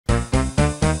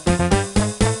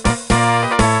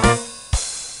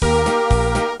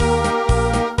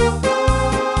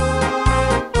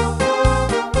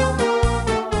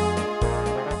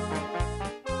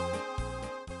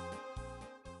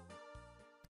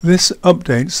This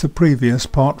updates the previous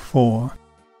Part 4.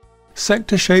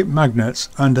 Sector-shaped magnets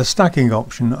and a stacking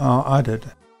option are added.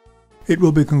 It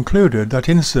will be concluded that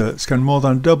inserts can more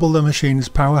than double the machine's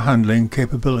power handling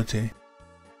capability.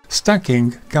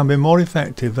 Stacking can be more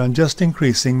effective than just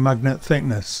increasing magnet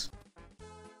thickness.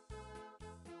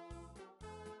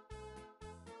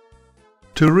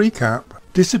 To recap,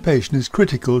 dissipation is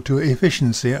critical to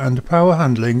efficiency and power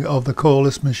handling of the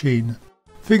coreless machine.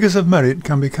 Figures of merit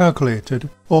can be calculated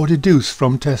or deduced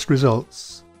from test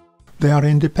results. They are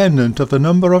independent of the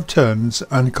number of turns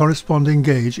and corresponding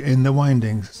gauge in the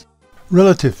windings.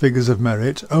 Relative figures of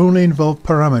merit only involve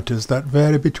parameters that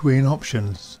vary between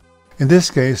options. In this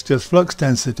case, just flux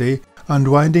density and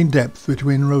winding depth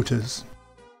between rotors.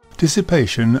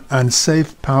 Dissipation and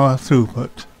safe power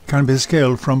throughput can be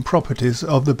scaled from properties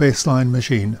of the baseline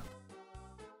machine.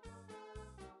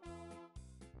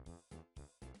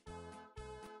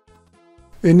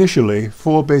 Initially,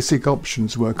 4 basic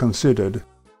options were considered.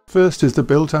 First is the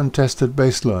built and tested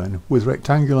baseline with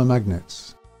rectangular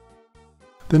magnets.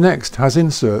 The next has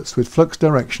inserts with flux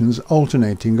directions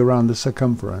alternating around the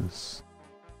circumference.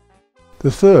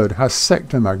 The third has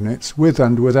sector magnets with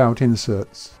and without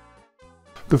inserts.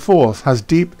 The fourth has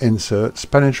deep inserts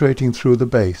penetrating through the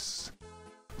base.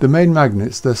 The main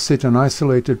magnets thus sit on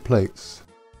isolated plates.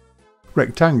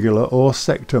 Rectangular or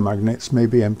sector magnets may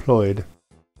be employed.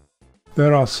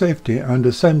 There are safety and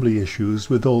assembly issues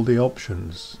with all the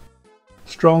options.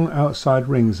 Strong outside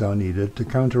rings are needed to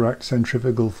counteract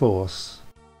centrifugal force.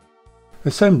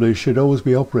 Assembly should always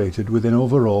be operated within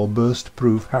overall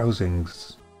burst-proof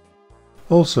housings.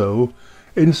 Also,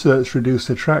 inserts reduce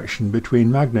the traction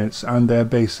between magnets and their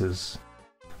bases.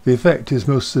 The effect is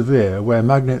most severe where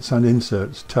magnets and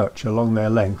inserts touch along their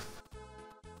length.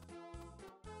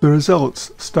 The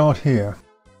results start here.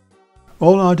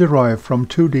 All are derived from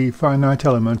 2D finite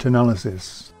element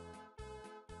analysis.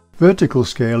 Vertical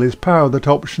scale is power that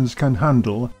options can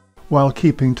handle while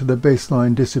keeping to the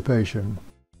baseline dissipation.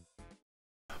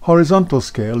 Horizontal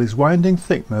scale is winding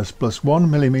thickness plus 1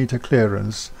 mm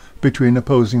clearance between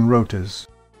opposing rotors.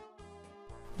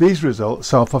 These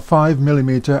results are for 5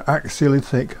 mm axially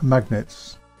thick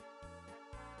magnets.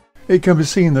 It can be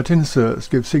seen that inserts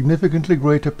give significantly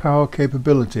greater power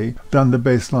capability than the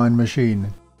baseline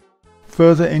machine,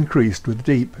 further increased with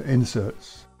deep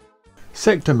inserts.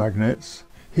 Sector magnets,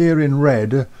 here in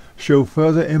red, show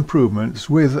further improvements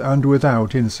with and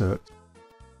without inserts.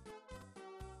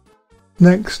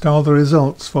 Next are the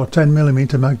results for 10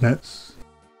 mm magnets.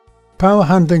 Power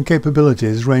handling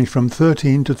capabilities range from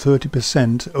 13 to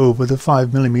 30% over the 5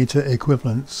 mm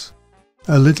equivalents,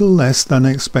 a little less than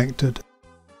expected.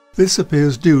 This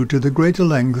appears due to the greater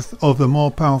length of the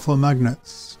more powerful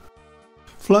magnets.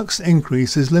 Flux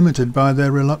increase is limited by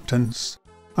their reluctance,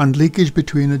 and leakage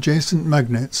between adjacent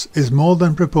magnets is more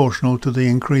than proportional to the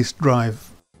increased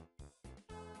drive.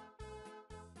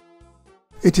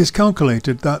 It is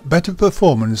calculated that better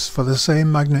performance for the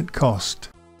same magnet cost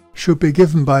should be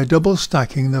given by double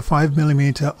stacking the 5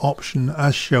 mm option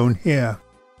as shown here.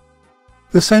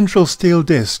 The central steel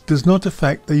disc does not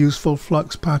affect the useful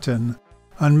flux pattern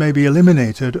and may be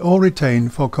eliminated or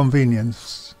retained for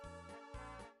convenience.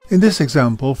 In this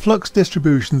example, flux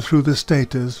distribution through the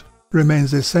stators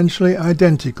remains essentially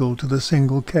identical to the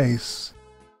single case.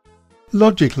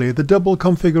 Logically, the double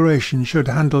configuration should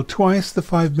handle twice the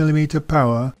 5 mm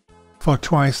power for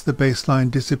twice the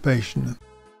baseline dissipation.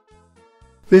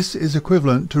 This is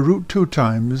equivalent to √2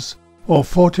 times or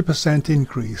 40%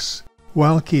 increase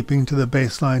while keeping to the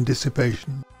baseline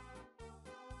dissipation.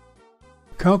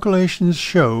 Calculations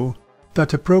show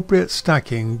that appropriate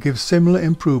stacking gives similar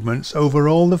improvements over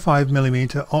all the 5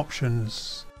 mm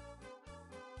options.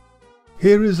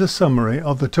 Here is a summary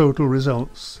of the total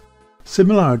results.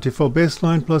 Similarity for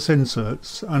baseline plus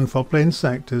inserts and for plain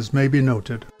sectors may be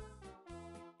noted.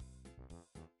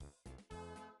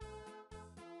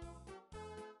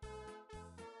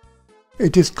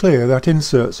 It is clear that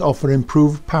inserts offer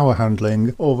improved power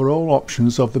handling over all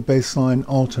options of the baseline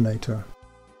alternator.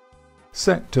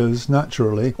 Sectors,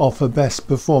 naturally, offer best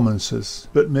performances,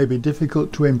 but may be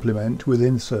difficult to implement with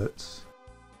inserts.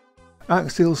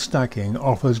 Axial stacking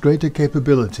offers greater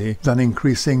capability than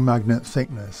increasing magnet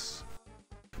thickness.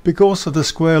 Because of the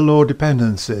square law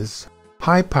dependencies,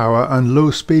 high power and low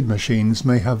speed machines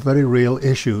may have very real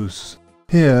issues.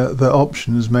 Here, the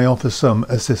options may offer some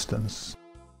assistance.